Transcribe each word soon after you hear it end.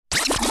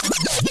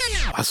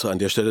Hast du an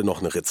der Stelle noch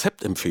eine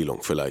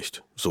Rezeptempfehlung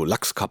vielleicht? So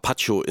Lachs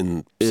Carpaccio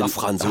in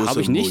Safransoße.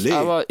 Habe ich nicht, Moulet.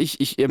 aber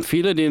ich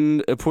empfehle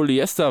den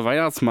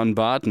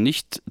Polyester-Weihnachtsmannbart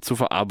nicht zu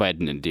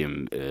verarbeiten in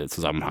dem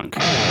Zusammenhang.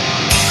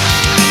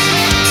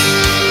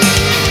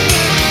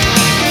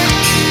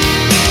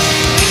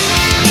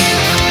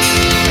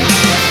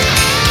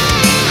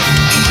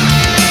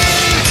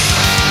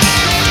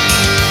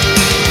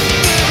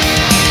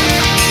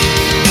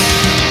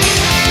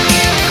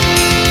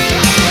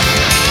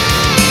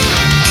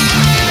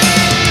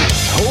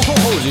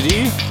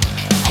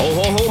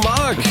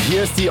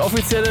 Hier ist die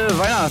offizielle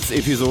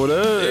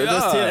Weihnachtsepisode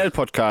des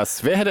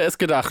TNL-Podcasts. Wer hätte es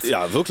gedacht?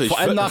 Ja, wirklich. Vor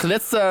allem nach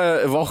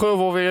letzter Woche,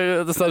 wo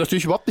wir das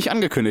natürlich überhaupt nicht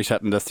angekündigt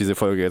hatten, dass diese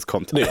Folge jetzt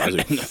kommt. Nee, also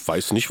ich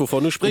weiß nicht,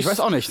 wovon du sprichst. Ich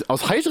weiß auch nicht.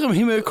 Aus heiterem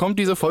Himmel kommt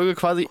diese Folge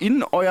quasi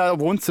in euer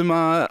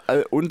Wohnzimmer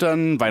unter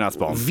den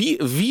Weihnachtsbaum.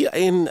 Wie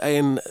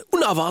ein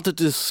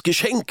unerwartetes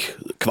Geschenk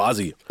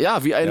quasi.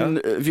 Ja, wie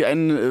eine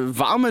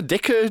warme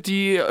Decke,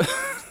 die...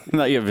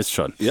 Na, ihr wisst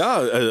schon.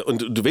 Ja,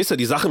 und du weißt ja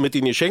die Sache mit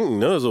den Geschenken,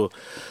 ne? So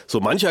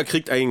mancher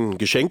kriegt ein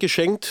Geschenk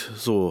geschenkt,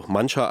 so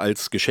mancher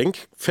als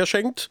Geschenk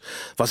verschenkt,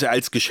 was er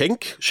als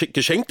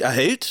geschenkt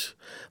erhält,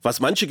 was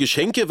manche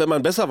Geschenke, wenn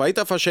man besser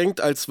weiter verschenkt,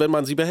 als wenn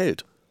man sie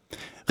behält.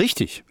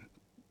 Richtig.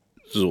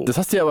 So. Das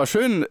hast du ja aber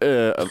schön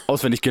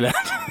auswendig gelernt.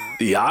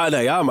 Ja,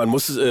 naja, man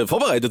muss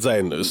vorbereitet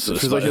sein. Es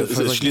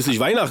ist schließlich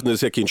Weihnachten,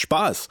 ist ja kein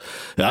Spaß.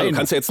 Ja, du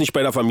kannst ja jetzt nicht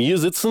bei der Familie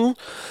sitzen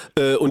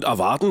und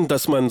erwarten,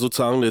 dass man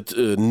sozusagen das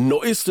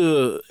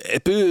neueste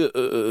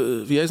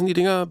Apple, wie heißen die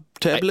Dinger?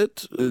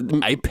 Tablet?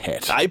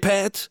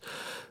 iPad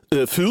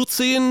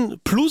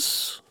 14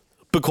 Plus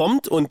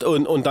bekommt und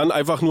dann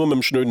einfach nur mit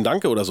einem schnöden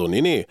Danke oder so.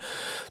 Nee.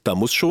 Da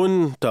muss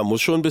schon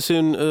ein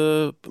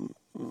bisschen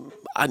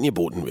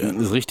angeboten werden.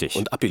 Das ist richtig.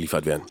 Und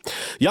abgeliefert werden.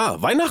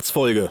 Ja,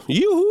 Weihnachtsfolge.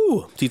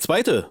 Juhu, die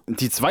zweite.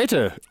 Die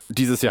zweite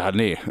dieses Jahr,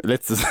 nee,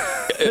 letztes.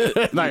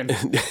 Nein,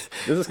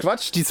 das ist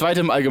Quatsch. Die zweite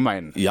im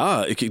Allgemeinen.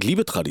 Ja, ich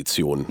liebe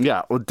Tradition.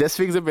 Ja, und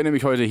deswegen sind wir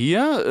nämlich heute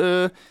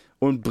hier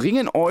und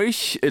bringen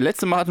euch,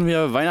 letztes Mal hatten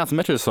wir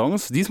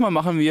Weihnachts-Metal-Songs, diesmal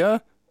machen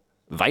wir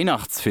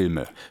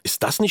Weihnachtsfilme.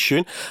 Ist das nicht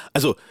schön?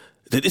 Also,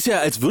 das ist ja,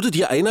 als würde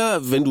dir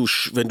einer, wenn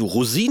du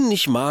Rosinen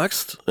nicht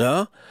magst,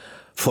 ja,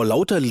 vor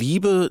lauter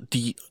Liebe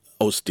die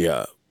aus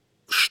der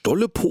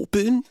Stolle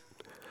popeln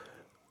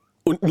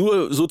und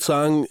nur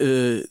sozusagen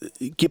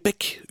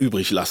Gebäck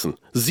übrig lassen.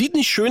 Sieht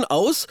nicht schön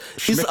aus,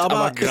 schmeckt ist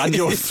aber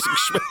grandios.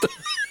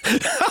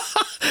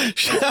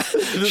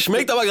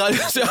 Schmeckt aber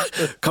grandios, ja.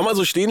 Kann man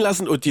so stehen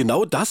lassen. Und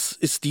genau das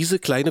ist diese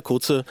kleine,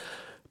 kurze,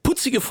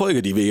 putzige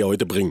Folge, die wir hier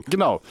heute bringen.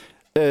 Genau.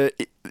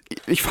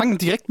 Ich fange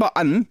direkt mal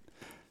an.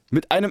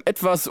 Mit einem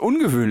etwas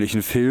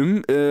ungewöhnlichen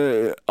Film,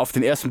 auf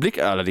den ersten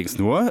Blick allerdings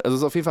nur. Also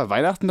es ist auf jeden Fall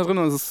Weihnachten da drin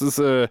und es ist,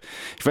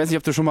 ich weiß nicht,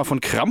 ob du schon mal von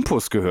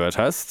Krampus gehört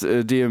hast,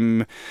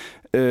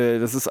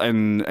 das ist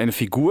eine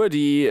Figur,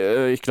 die,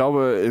 ich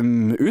glaube,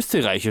 im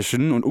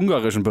österreichischen und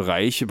ungarischen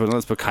Bereich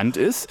besonders bekannt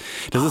ist.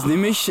 Das ist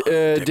nämlich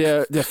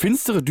der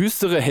finstere,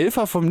 düstere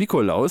Helfer vom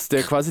Nikolaus,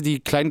 der quasi die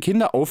kleinen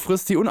Kinder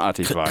auffrisst, die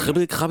unartig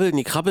waren.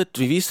 Krabbelt,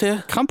 wie hieß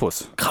der?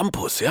 Krampus.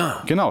 Krampus,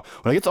 ja. Genau.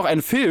 Und da gibt es auch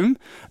einen Film,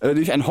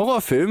 nämlich einen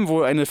Horrorfilm,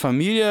 wo eine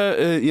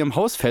Familie ihrem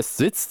Haus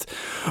festsitzt.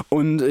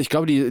 Und ich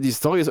glaube, die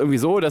Story ist irgendwie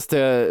so, dass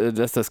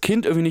das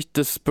Kind irgendwie nicht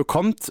das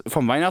bekommt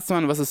vom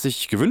Weihnachtsmann, was es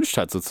sich gewünscht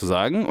hat,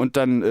 sozusagen. Und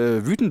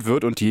dann wütend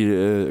wird und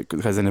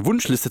seine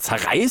Wunschliste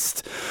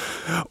zerreißt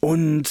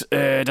und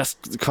das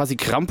quasi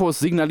Krampus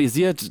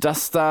signalisiert,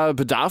 dass da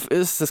Bedarf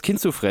ist, das Kind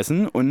zu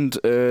fressen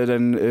und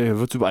dann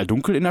wird es überall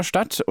dunkel in der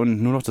Stadt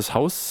und nur noch das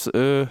Haus,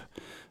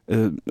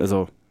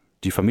 also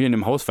die Familie in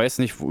dem Haus weiß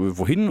nicht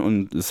wohin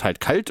und es ist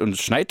halt kalt und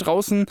es schneit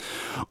draußen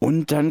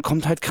und dann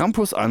kommt halt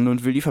Krampus an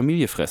und will die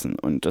Familie fressen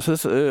und das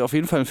ist auf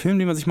jeden Fall ein Film,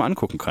 den man sich mal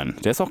angucken kann.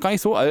 Der ist auch gar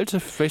nicht so alt,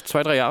 vielleicht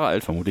 2-3 Jahre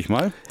alt vermute ich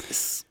mal.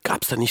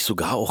 Gab es da nicht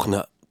sogar auch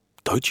eine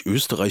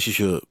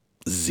deutsch-österreichische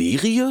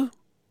Serie?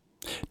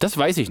 Das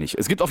weiß ich nicht.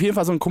 Es gibt auf jeden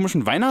Fall so einen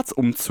komischen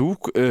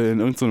Weihnachtsumzug in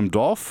irgendeinem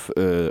Dorf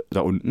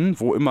da unten,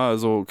 wo immer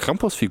so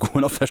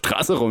Krampusfiguren auf der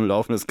Straße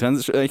rumlaufen. Das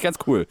ist eigentlich ganz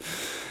cool.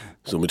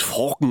 So mit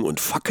Forken und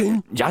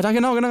Fackeln? Ja, da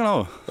genau.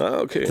 Ah,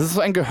 okay. Das ist so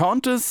ein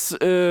gehörntes,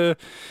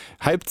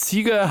 halb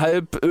Ziege,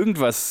 halb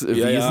irgendwas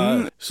Wesen.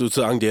 Ja,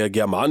 sozusagen der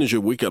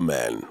germanische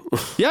Wickerman.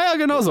 Ja,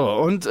 genau so.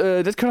 Und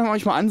das können wir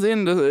euch mal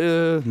ansehen.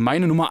 Das,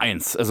 meine Nummer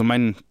 1. Also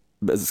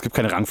es gibt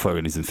keine Rangfolge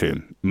in diesem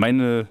Film.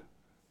 Mein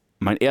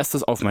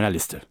erstes auf meiner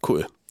Liste.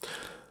 Cool.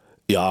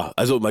 Ja,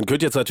 also man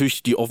könnte jetzt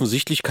natürlich die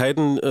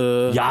Offensichtlichkeiten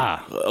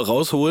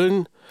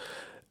rausholen.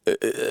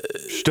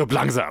 Stirb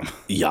langsam.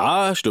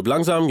 Ja, Stirb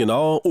langsam,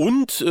 genau.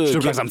 Und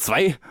Stirb langsam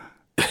 2.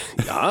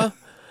 Ja,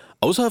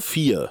 außer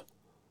 4.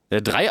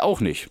 3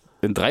 auch nicht.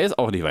 3 ist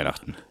auch nicht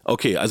Weihnachten.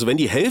 Okay, also wenn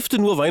die Hälfte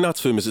nur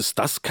Weihnachtsfilm ist, ist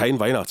das kein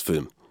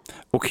Weihnachtsfilm.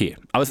 Okay,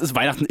 aber es ist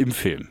Weihnachten im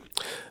Film.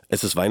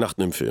 Es ist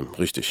Weihnachten im Film,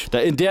 richtig.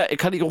 In der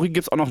Kategorie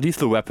gibt es auch noch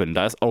Lethal Weapon,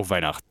 da ist auch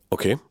Weihnachten.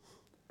 Okay.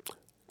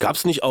 Gab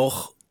es nicht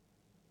auch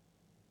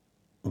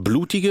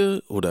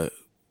blutige oder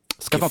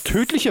Es gab noch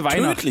Tödliche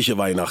Weihnachten. Tödliche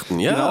Weihnachten,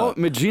 ja. Genau,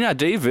 mit Gina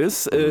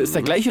Davis. Ist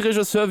der gleiche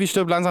Regisseur wie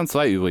Stirb langsam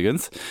 2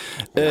 übrigens.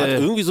 Hat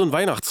irgendwie so ein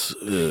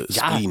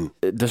Weihnachts-Screen.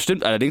 Das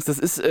stimmt allerdings. Das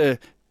ist...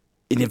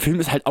 in dem Film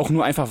ist halt auch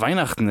nur einfach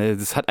Weihnachten.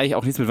 Das hat eigentlich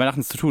auch nichts mit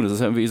Weihnachten zu tun. Das ist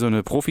ja irgendwie so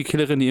eine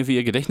Profikillerin, die irgendwie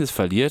ihr Gedächtnis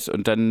verliert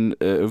und dann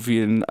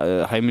irgendwie ein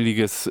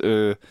heimeliges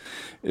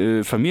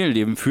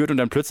Familienleben führt und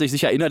dann plötzlich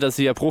sich erinnert, dass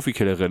sie ja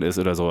Profikillerin ist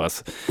oder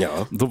sowas.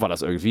 Ja. So war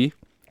das irgendwie.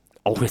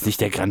 Auch jetzt nicht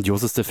der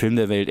grandioseste Film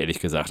der Welt, ehrlich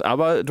gesagt.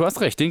 Aber du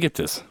hast recht, den gibt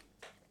es.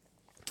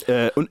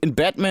 Und in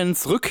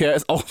Batmans Rückkehr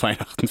ist auch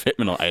Weihnachten, fällt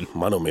mir noch ein.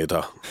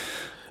 Manometer.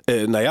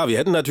 Naja, wir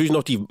hätten natürlich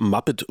noch die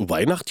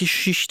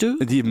Muppet-Weihnachtsgeschichte.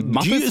 Die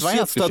ist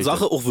jetzt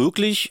Tatsache auch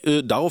wirklich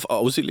darauf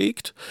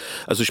ausgelegt.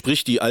 Also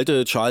sprich die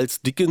alte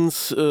Charles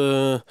Dickens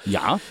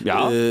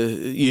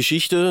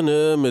Geschichte,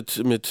 ne,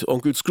 mit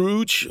Onkel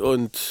Scrooge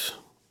und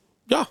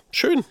ja,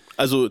 schön.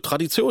 Also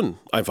Tradition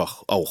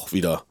einfach auch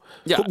wieder.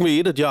 Ja. Gucken wir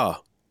jedes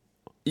Jahr.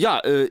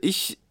 Ja,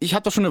 ich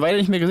habe das schon eine Weile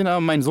nicht mehr gesehen,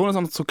 aber mein Sohn ist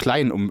noch zu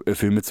klein, um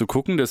Filme zu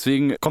gucken.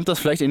 Deswegen kommt das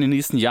vielleicht in den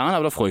nächsten Jahren,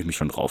 aber da freue ich mich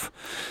schon drauf.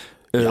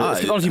 Es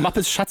gibt auch noch die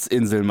Muppets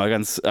Schatzinsel, mal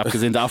ganz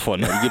abgesehen davon.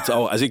 Die gibt's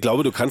auch. Also ich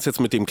glaube, du kannst jetzt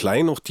mit dem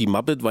Kleinen noch die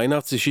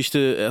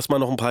Muppet-Weihnachtsgeschichte erstmal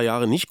noch ein paar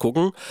Jahre nicht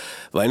gucken,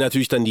 weil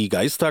natürlich dann die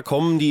Geister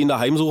kommen, die in der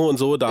Heimsuche und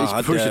so.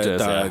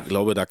 Da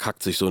glaube, da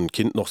kackt sich so ein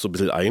Kind noch so ein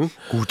bisschen ein.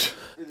 Gut.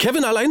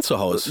 Kevin allein zu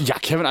Hause. Ja,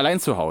 Kevin allein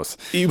zu Hause.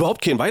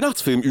 Überhaupt kein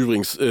Weihnachtsfilm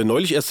übrigens.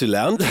 Neulich erst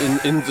gelernt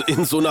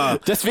in so einer...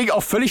 Deswegen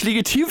auch völlig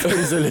legitim für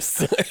diese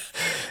Liste.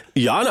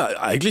 Ja,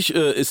 eigentlich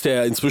ist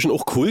der inzwischen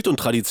auch Kult und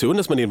Tradition,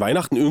 dass man den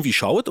Weihnachten irgendwie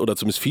schaut oder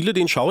zumindest viele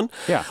den schauen.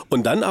 Ja.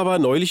 Und dann aber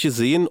neulich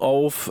gesehen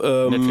auf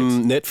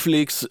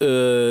Netflix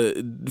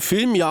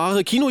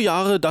Filmjahre,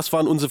 Kinojahre, das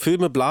waren unsere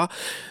Filme, bla.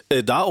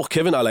 Da auch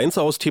Kevin allein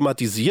zu Hause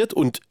thematisiert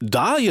und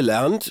da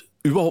gelernt,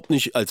 überhaupt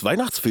nicht als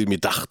Weihnachtsfilm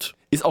gedacht.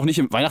 Ist auch nicht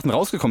im Weihnachten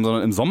rausgekommen,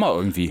 sondern im Sommer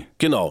irgendwie.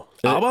 Genau.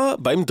 Aber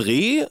beim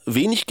Dreh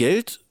wenig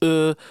Geld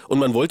und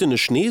man wollte eine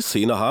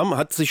Schneeszene haben,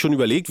 hat sich schon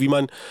überlegt, wie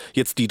man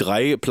jetzt die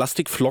 3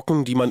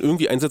 Plastikflocken, die man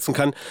irgendwie einsetzen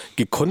kann,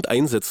 gekonnt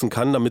einsetzen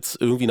kann, damit es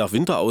irgendwie nach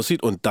Winter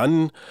aussieht und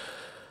dann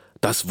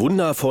das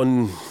Wunder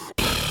von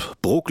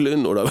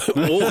Brooklyn oder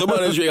wo auch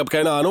immer, ich habe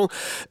keine Ahnung,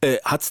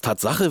 hat es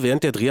Tatsache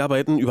während der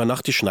Dreharbeiten über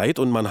Nacht geschneit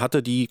und man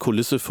hatte die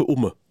Kulisse für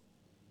Umme.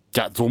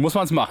 Ja, so muss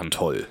man es machen.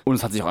 Toll. Und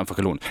es hat sich auch einfach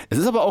gelohnt. Es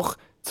ist aber auch,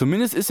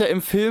 zumindest ist ja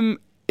im Film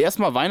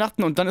erstmal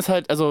Weihnachten und dann ist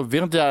halt, also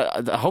während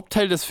der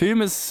Hauptteil des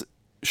Filmes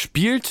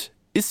spielt,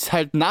 ist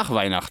halt nach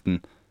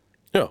Weihnachten.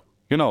 Ja.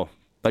 Genau,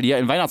 weil die ja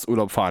in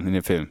Weihnachtsurlaub fahren in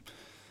dem Film.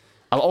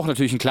 Aber auch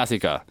natürlich ein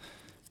Klassiker.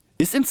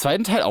 Ist im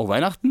zweiten Teil auch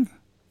Weihnachten?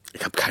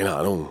 Ich habe keine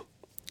Ahnung.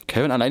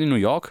 Kevin allein in New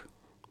York?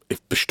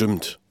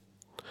 Bestimmt.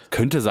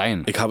 Könnte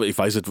sein. Ich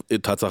weiß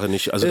es Tatsache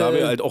nicht. Also da haben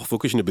wir halt auch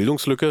wirklich eine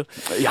Bildungslücke.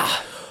 Ja.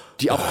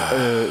 Die auch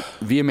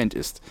vehement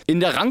ist. In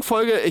der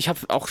Rangfolge, ich habe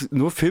auch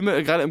nur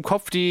Filme gerade im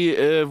Kopf, die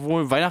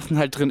wo Weihnachten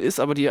halt drin ist,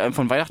 aber die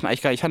von Weihnachten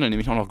eigentlich gar nicht handeln,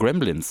 nämlich auch noch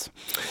Gremlins.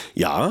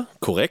 Ja,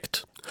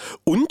 korrekt.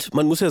 Und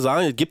man muss ja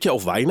sagen, es gibt ja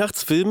auch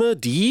Weihnachtsfilme,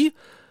 die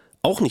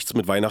auch nichts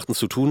mit Weihnachten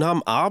zu tun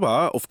haben,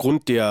 aber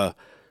aufgrund der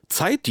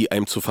Zeit, die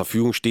einem zur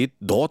Verfügung steht,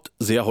 dort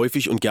sehr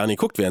häufig und gerne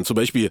geguckt werden. Zum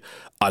Beispiel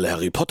alle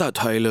Harry Potter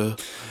Teile,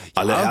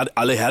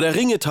 alle Herr der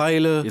Ringe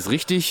Teile. Ist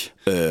richtig.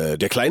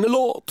 Der kleine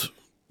Lord.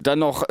 Dann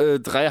noch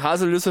 3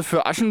 Haselnüsse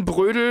für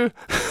Aschenbrödel.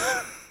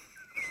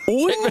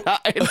 Und,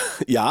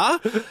 ja,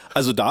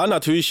 also da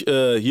natürlich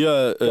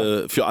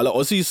hier für alle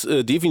Ossis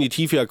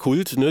definitiv ja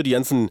Kult, ne? Die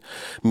ganzen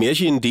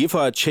Märchen,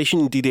 DEFA,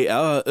 Tschechen,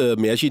 DDR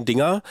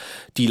Märchendinger,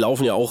 die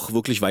laufen ja auch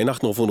wirklich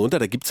Weihnachten rauf und runter.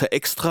 Da gibt es ja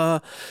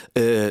extra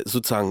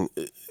sozusagen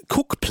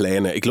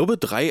Guckpläne. Ich glaube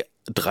 3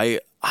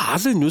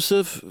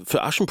 Haselnüsse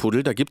für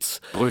Aschenputtel, da gibt's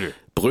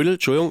Brödel,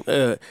 Entschuldigung,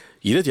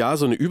 jedes Jahr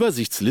so eine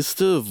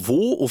Übersichtsliste,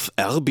 wo auf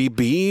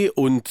RBB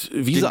und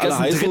wie sie alle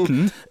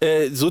heißen,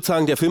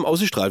 sozusagen der Film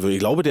ausgestrahlt wird. Ich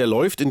glaube, der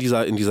läuft in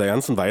dieser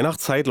ganzen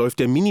Weihnachtszeit, läuft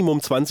der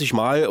Minimum 20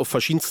 Mal auf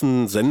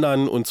verschiedensten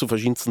Sendern und zu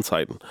verschiedensten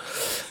Zeiten.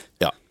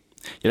 Ja.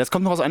 Ja, das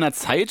kommt noch aus einer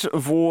Zeit,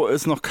 wo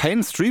es noch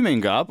kein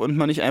Streaming gab und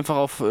man nicht einfach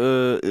auf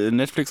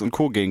Netflix und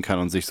Co. gehen kann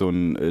und sich so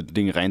ein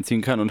Ding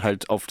reinziehen kann und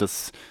halt auf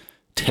das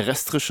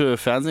terrestrische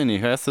Fernsehen, wie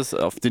heißt das,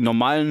 auf den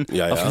normalen,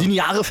 auf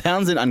lineare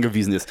Fernsehen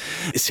angewiesen ist.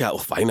 Ist ja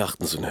auch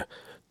Weihnachten so eine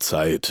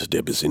Zeit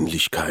der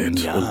Besinnlichkeit.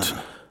 Ja. Und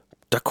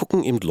da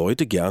gucken eben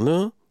Leute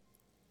gerne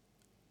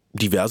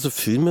diverse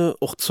Filme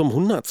auch zum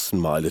 100.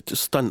 Mal. Das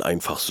ist dann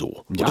einfach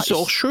so. Und das ist ja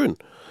auch schön.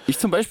 Ich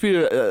zum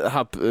Beispiel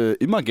habe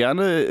immer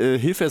gerne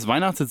Hilfe es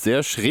Weihnachtszeit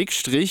sehr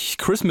 /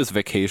 Christmas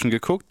Vacation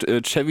geguckt.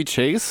 Chevy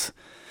Chase.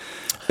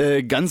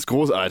 Ganz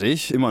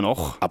großartig, immer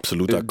noch.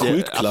 Absoluter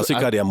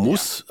Kultklassiker, der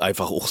muss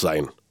einfach auch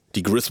sein.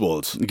 Die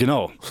Griswolds.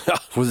 Genau. Ja.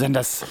 Wo sie dann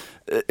das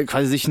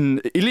quasi sich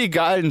einen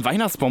illegalen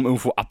Weihnachtsbaum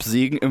irgendwo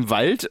absägen im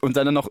Wald und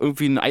dann noch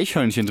irgendwie ein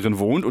Eichhörnchen drin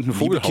wohnt und ein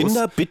Vogelhaus. Liebe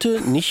Kinder,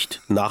 bitte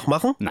nicht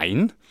nachmachen.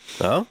 Nein.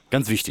 Ja.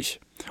 Ganz wichtig.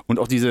 Und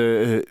auch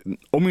diese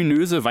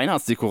ominöse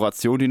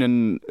Weihnachtsdekoration, die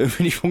dann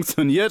irgendwie nicht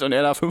funktioniert und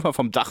er da 5-mal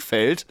vom Dach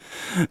fällt,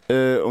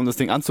 um das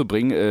Ding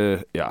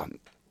anzubringen. Ja.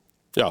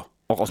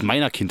 Auch aus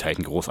meiner Kindheit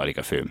ein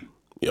großartiger Film.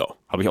 Ja.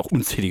 Habe ich auch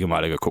unzählige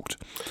Male geguckt.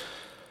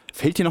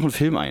 Fällt dir noch ein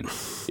Film ein?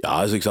 Ja,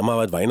 also ich sag mal,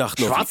 was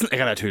Weihnachten...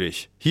 Schwarzenegger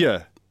natürlich.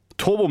 Hier,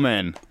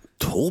 Turboman.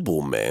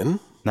 Turboman?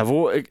 Na,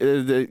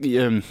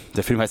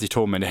 der Film heißt nicht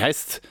Turboman, der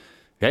heißt,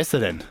 wie heißt der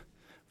denn?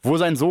 Wo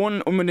sein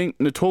Sohn unbedingt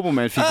eine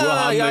Turboman-Figur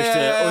haben möchte.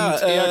 Ja.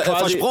 Und er quasi,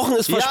 versprochen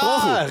ist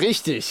versprochen. Ja,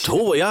 richtig.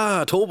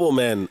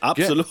 Turboman,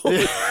 absolut.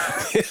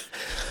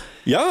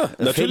 Ja,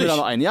 natürlich. Fällt mir da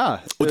noch ein,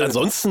 ja. Und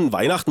ansonsten,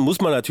 Weihnachten muss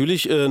man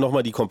natürlich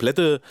nochmal die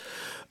komplette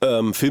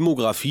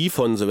Filmografie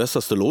von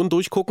Sylvester Stallone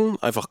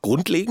durchgucken. Einfach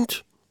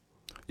grundlegend.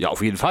 Ja,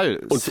 auf jeden Fall.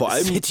 Und vor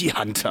allem City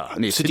Hunter.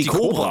 Nee, City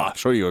Cobra.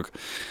 Entschuldigung.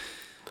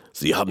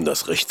 Sie haben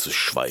das Recht zu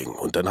schweigen.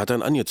 Und dann hat er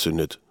ihn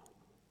angezündet.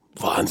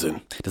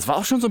 Wahnsinn. Das war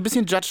auch schon so ein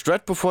bisschen Judge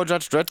Dredd, bevor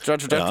Judge Dredd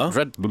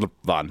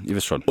waren. Ihr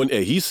wisst schon. Und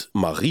er hieß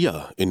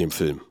Maria in dem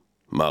Film.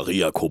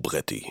 Maria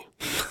Cobretti.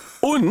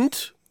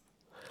 Und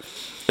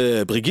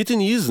Brigitte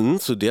Nielsen,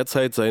 zu der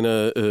Zeit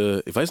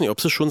seine, ich weiß nicht,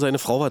 ob sie schon seine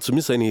Frau war,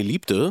 zumindest seine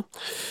Geliebte,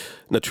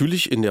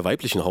 natürlich in der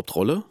weiblichen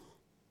Hauptrolle,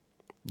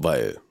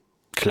 weil...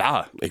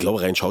 Klar. Ich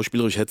glaube, rein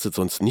schauspielerisch hätte sie es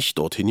sonst nicht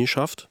dorthin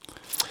geschafft.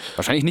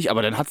 Wahrscheinlich nicht,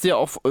 aber dann hat sie ja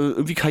auch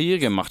irgendwie Karriere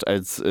gemacht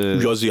als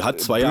ja, sie hat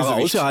 2 Jahre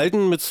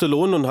ausgehalten mit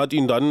Stallone und hat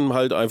ihn dann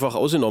halt einfach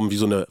ausgenommen, wie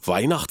so eine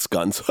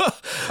Weihnachtsgans.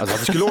 Also hat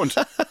sich gelohnt.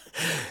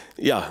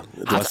 Ja,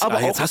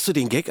 jetzt hast du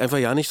den Gag einfach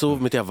ja nicht so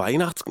mit der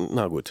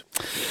Na gut.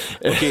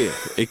 Okay,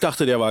 ich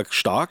dachte, der war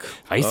stark.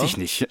 Weiß ich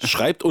nicht.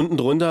 Schreibt unten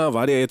drunter,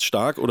 war der jetzt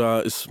stark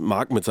oder ist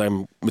Marc mit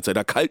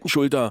seiner kalten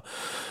Schulter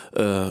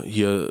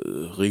hier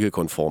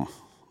regelkonform?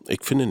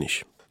 Ich finde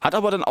nicht. Hat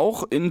aber dann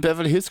auch in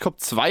Beverly Hills Cop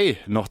 2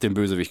 noch den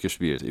Bösewicht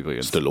gespielt,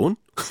 übrigens. Stallone?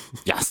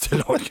 Ja,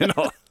 Stallone,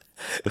 genau.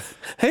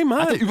 Hey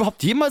Mann. Hat er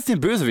überhaupt jemals den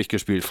Bösewicht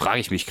gespielt, frage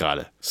ich mich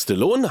gerade.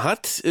 Stallone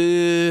hat, das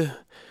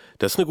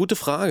ist eine gute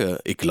Frage.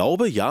 Ich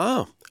glaube,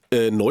 ja.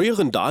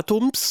 Neueren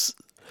Datums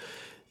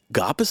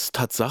gab es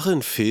Tatsache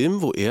einen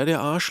Film, wo er der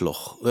Arsch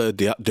war.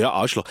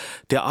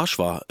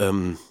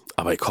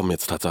 Aber ich komme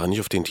jetzt tatsächlich nicht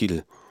auf den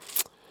Titel.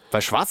 Bei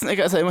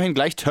Schwarzenegger ist er immerhin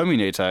gleich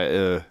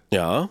Terminator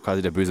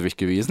quasi der Bösewicht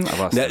gewesen.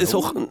 Aber ist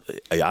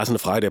eine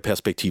Frage der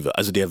Perspektive.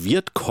 Also der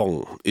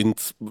Vietcong in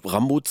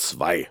Rambo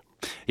 2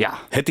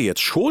 hätte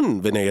jetzt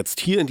schon, wenn er jetzt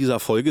hier in dieser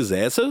Folge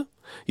säße,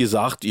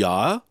 gesagt,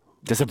 ja,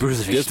 das ist der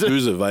Bösewicht. Der ist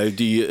böse, weil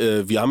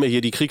wir haben ja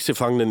hier die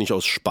Kriegsgefangenen nicht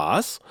aus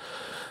Spaß,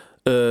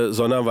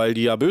 sondern weil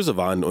die ja böse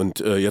waren. Und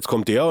jetzt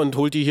kommt der und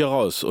holt die hier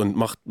raus und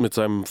macht mit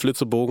seinem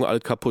Flitzebogen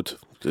alles kaputt.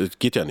 Das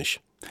geht ja nicht.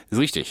 Ist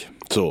richtig.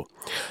 So,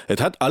 es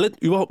hat alles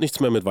überhaupt nichts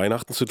mehr mit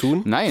Weihnachten zu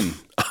tun. Nein.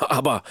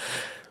 Aber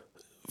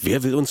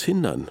wer will uns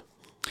hindern?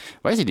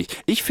 Weiß ich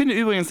nicht. Ich finde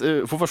übrigens,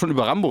 wo wir schon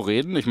über Rambo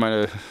reden, ich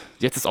meine,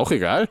 jetzt ist auch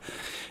egal,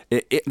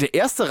 der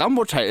erste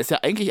Rambo-Teil ist ja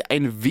eigentlich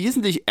ein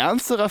wesentlich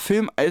ernsterer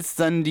Film als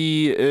dann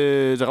die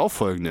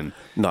darauffolgenden.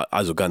 Na,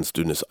 also ganz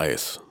dünnes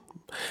Eis.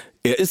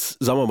 Er ist,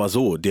 sagen wir mal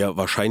so, der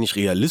wahrscheinlich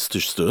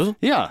realistischste.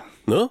 Ja.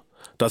 Ne?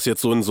 Dass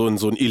jetzt so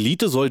ein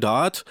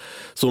Elitesoldat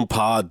so ein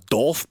paar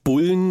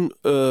Dorfbullen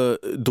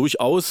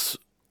durchaus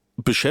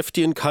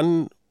beschäftigen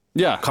kann,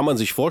 kann man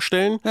sich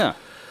vorstellen. Ja.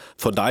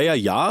 Von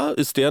daher,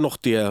 ist der noch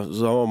der,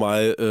 sagen wir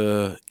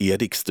mal,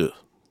 erdigste.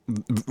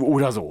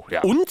 Oder so,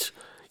 ja. Und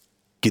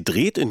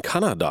gedreht in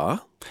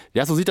Kanada.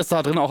 Ja, so sieht das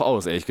da drin auch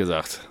aus, ehrlich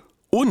gesagt.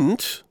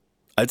 Und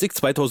als ich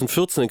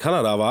 2014 in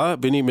Kanada war,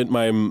 bin ich mit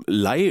meinem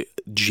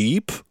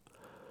Leih-Jeep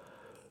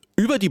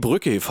über die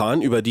Brücke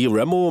gefahren, über die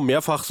Rambo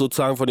mehrfach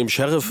sozusagen von dem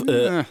Sheriff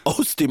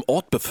aus dem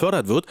Ort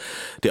befördert wird.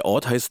 Der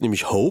Ort heißt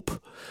nämlich Hope,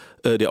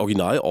 der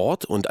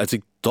Originalort. Und als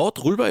ich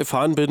dort rüber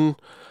gefahren bin,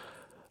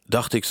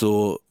 dachte ich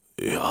so,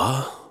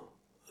 ja,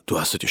 du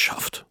hast es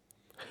geschafft.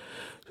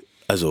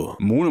 Also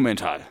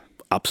monumental.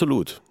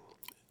 Absolut.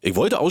 Ich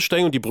wollte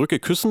aussteigen und die Brücke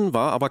küssen,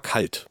 war aber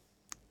kalt.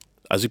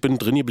 Also ich bin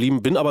drin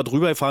geblieben, bin aber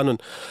drüber gefahren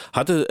und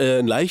hatte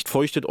ein leicht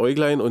feuchtes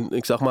Äuglein und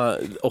ich sag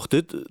mal, auch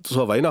das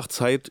zur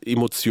Weihnachtszeit,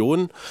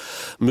 Emotionen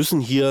müssen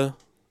hier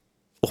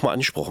auch mal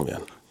angesprochen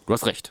werden. Du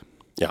hast recht.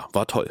 Ja,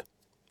 war toll.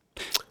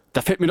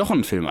 Da fällt mir noch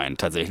ein Film ein,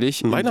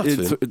 tatsächlich. Ein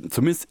Weihnachtsfilm.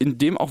 Zumindest in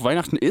dem auch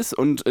Weihnachten ist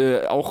und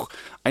auch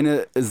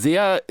eine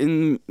sehr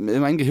in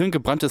mein Gehirn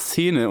gebrannte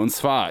Szene. Und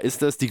zwar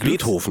ist das die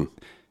Beethoven.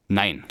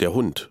 Nein. Der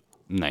Hund.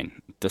 Nein,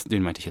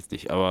 den meinte ich jetzt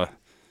nicht, aber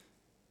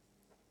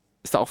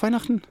ist da auch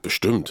Weihnachten?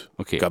 Bestimmt.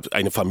 Okay. Gab es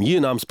eine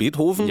Familie namens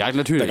Beethoven? Ja,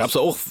 natürlich. Da gab es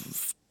auch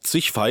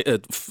zig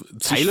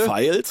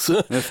Files,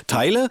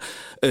 Teile.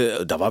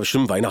 Da war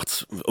bestimmt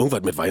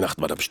irgendwas mit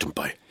Weihnachten war da bestimmt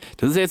bei.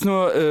 Das ist ja jetzt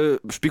nur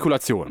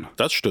Spekulation.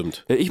 Das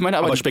stimmt. Ich meine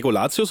aber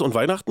Spekulatius und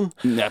Weihnachten?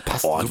 Ja,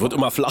 passt. Das wird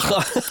immer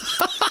flacher.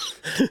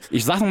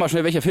 Ich sag nochmal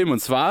schnell, welcher Film.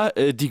 Und zwar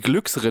Die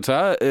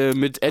Glücksritter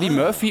mit Eddie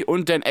Murphy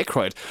und Dan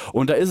Aykroyd.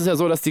 Und da ist es ja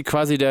so, dass die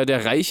quasi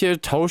der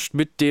Reiche tauscht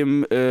mit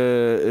dem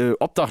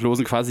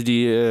Obdachlosen quasi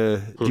die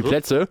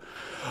Plätze.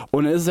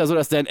 Und dann ist es ja so,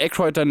 dass Dan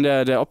Aykroyd dann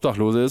der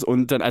Obdachlose ist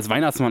und dann als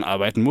Weihnachtsmann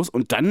arbeiten muss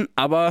und dann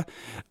aber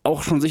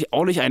auch schon sich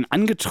ordentlich einen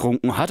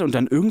angetrunken hat und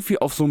dann irgendwie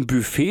auf so einem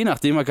Buffet,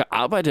 nachdem er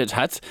gearbeitet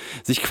hat,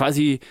 sich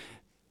quasi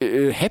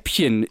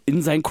Häppchen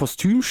in sein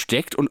Kostüm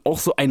steckt und auch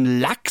so ein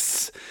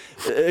Lachs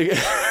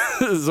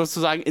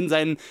sozusagen in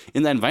sein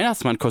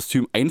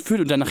Weihnachtsmannkostüm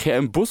einführt und dann nachher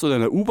im Bus oder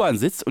in der U-Bahn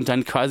sitzt und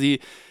dann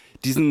quasi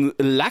diesen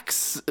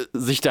Lachs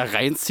sich da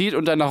reinzieht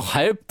und dann auch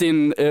halb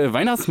den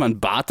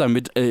Weihnachtsmann-Bart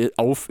damit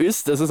auf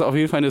isst. Das ist auf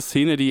jeden Fall eine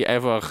Szene, die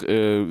einfach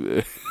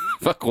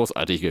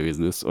großartig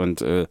gewesen ist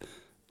und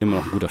immer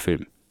noch ein guter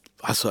Film.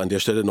 Hast du an der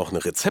Stelle noch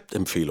eine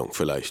Rezeptempfehlung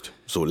vielleicht?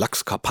 So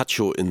Lachs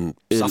Carpaccio in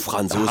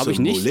Safransoße. Habe ich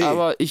nicht, Moulet.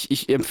 aber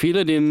ich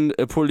empfehle den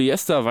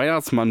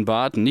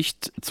Polyester-Weihnachtsmann-Bart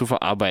nicht zu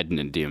verarbeiten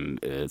in dem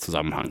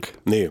Zusammenhang.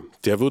 Nee,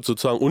 der wird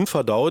sozusagen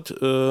unverdaut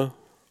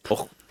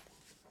auch,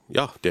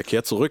 ja, der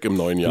kehrt zurück im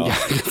neuen Jahr. Ja,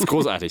 ganz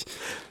großartig.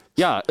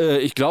 Ja,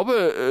 ich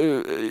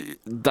glaube,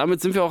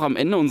 damit sind wir auch am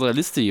Ende unserer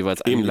Liste jeweils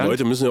Eben, angelangt. die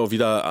Leute müssen ja auch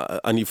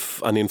wieder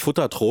an den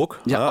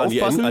Futtertrog, Ja,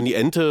 an die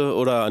Ente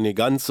oder an die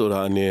Gans oder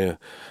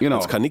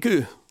ans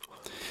Karnickel.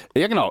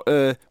 Ja, genau.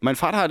 Mein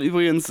Vater hat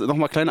übrigens,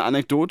 nochmal kleine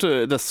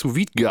Anekdote, das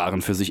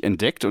Sous-Vide-Garen für sich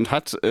entdeckt und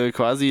hat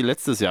quasi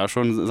letztes Jahr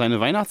schon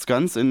seine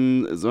Weihnachtsgans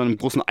in so einem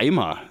großen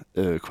Eimer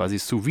quasi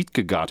Sous-Vide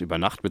gegart über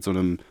Nacht mit so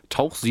einem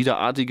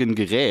tauchsiederartigen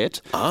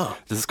Gerät.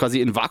 Das ist quasi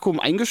in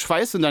Vakuum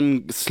eingeschweißt und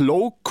dann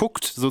slow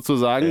cookt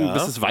sozusagen,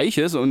 bis es weich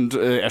ist und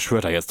er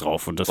schwört da jetzt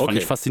drauf. Und das fand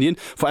ich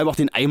faszinierend. Vor allem auch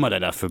den Eimer, der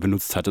er dafür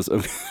benutzt hat.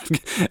 Er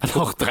hat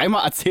auch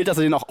dreimal erzählt, dass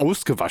er den auch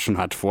ausgewaschen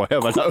hat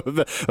vorher, weil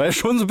er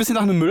schon so ein bisschen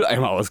nach einem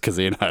Mülleimer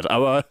ausgesehen hat.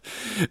 Aber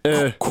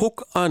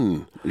Guck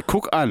an.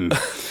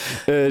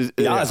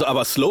 Ja, also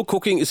aber Slow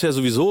Cooking ist ja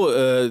sowieso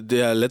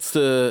der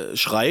letzte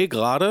Schrei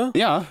gerade.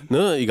 Ja.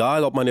 Ne?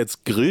 Egal, ob man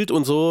jetzt grillt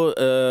und so.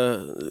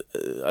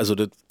 Also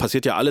das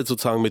passiert ja alles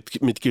sozusagen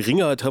mit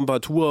geringer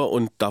Temperatur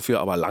und dafür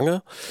aber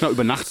lange. Ja,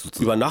 über Nacht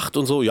sozusagen. Über Nacht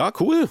und so. Ja,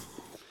 cool.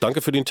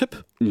 Danke für den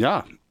Tipp.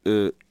 Ja,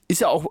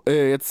 ist ja auch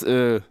jetzt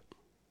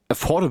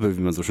affordable,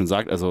 wie man so schön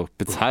sagt, also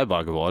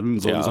bezahlbar geworden.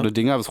 So eine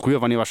Dinger,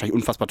 früher waren die wahrscheinlich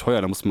unfassbar teuer,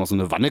 da musste man auch so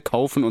eine Wanne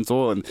kaufen und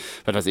so und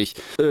was weiß ich.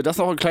 Das ist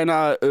noch ein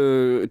kleiner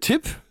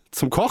Tipp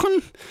zum Kochen.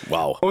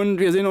 Wow. Und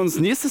wir sehen uns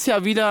nächstes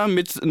Jahr wieder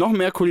mit noch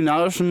mehr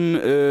kulinarischen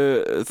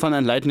Thunder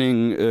and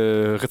Lightning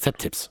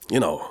Rezepttipps.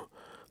 Genau.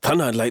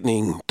 Thunder and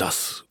Lightning,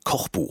 das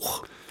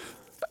Kochbuch.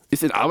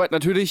 Ist in Arbeit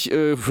natürlich,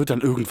 wird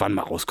dann irgendwann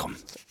mal rauskommen.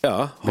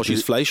 Ja,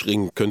 Hoshis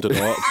Fleischring könnte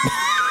da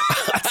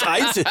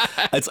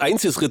als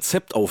einziges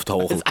Rezept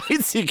auftauchen. Als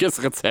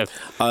einziges Rezept.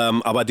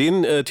 Aber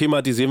den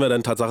thematisieren wir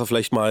dann Tatsache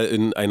vielleicht mal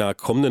in einer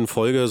kommenden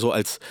Folge so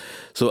als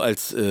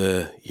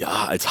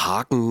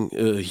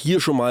Haken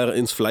hier schon mal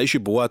ins Fleisch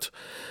gebohrt.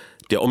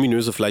 Der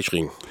ominöse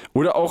Fleischring.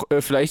 Oder auch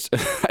vielleicht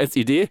als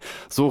Idee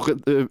so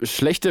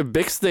schlechte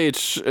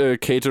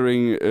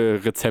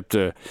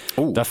Backstage-Catering-Rezepte.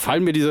 Da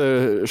fallen mir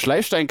diese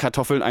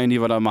Schleifsteinkartoffeln ein,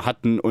 die wir da mal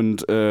hatten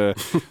und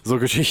so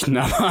Geschichten.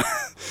 Aber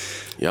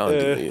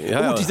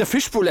diese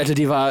Fischbulette,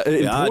 die war in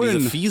Polen. Ja, diese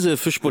fiese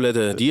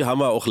Fischbulette, die haben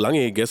wir auch lange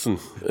gegessen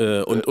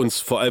und uns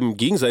vor allem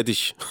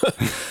gegenseitig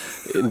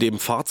in dem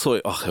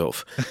Fahrzeug... Ach, hör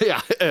auf.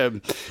 Ja,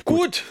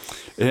 gut.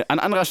 An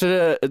anderer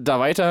Stelle da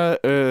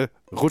weiter,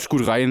 rutscht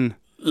gut rein.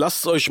 Lasst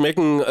es euch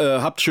schmecken,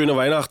 habt schöne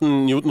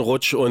Weihnachten, Newton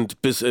Rutsch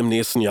und bis im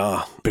nächsten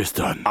Jahr. Bis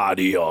dann.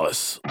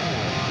 Adios.